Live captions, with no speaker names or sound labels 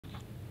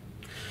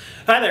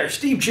Hi there,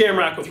 Steve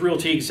Jamrock with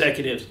Realty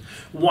Executives.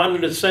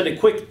 Wanted to send a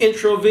quick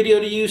intro video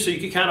to you so you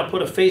could kind of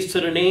put a face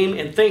to the name,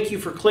 and thank you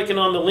for clicking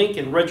on the link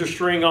and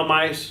registering on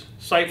my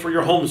site for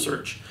your home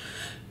search.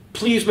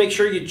 Please make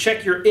sure you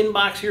check your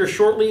inbox here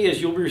shortly,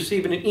 as you'll be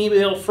receiving an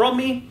email from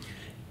me.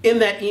 In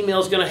that email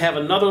is going to have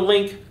another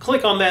link.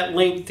 Click on that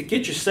link to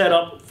get you set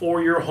up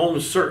for your home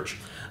search.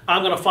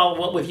 I'm going to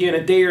follow up with you in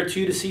a day or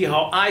two to see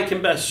how I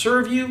can best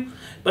serve you.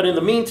 But in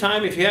the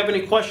meantime, if you have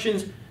any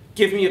questions,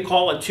 give me a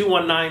call at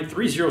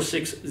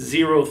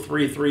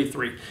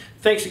 219-306-0333.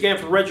 Thanks again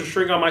for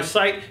registering on my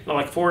site, and I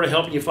look forward to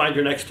helping you find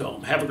your next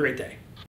home. Have a great day.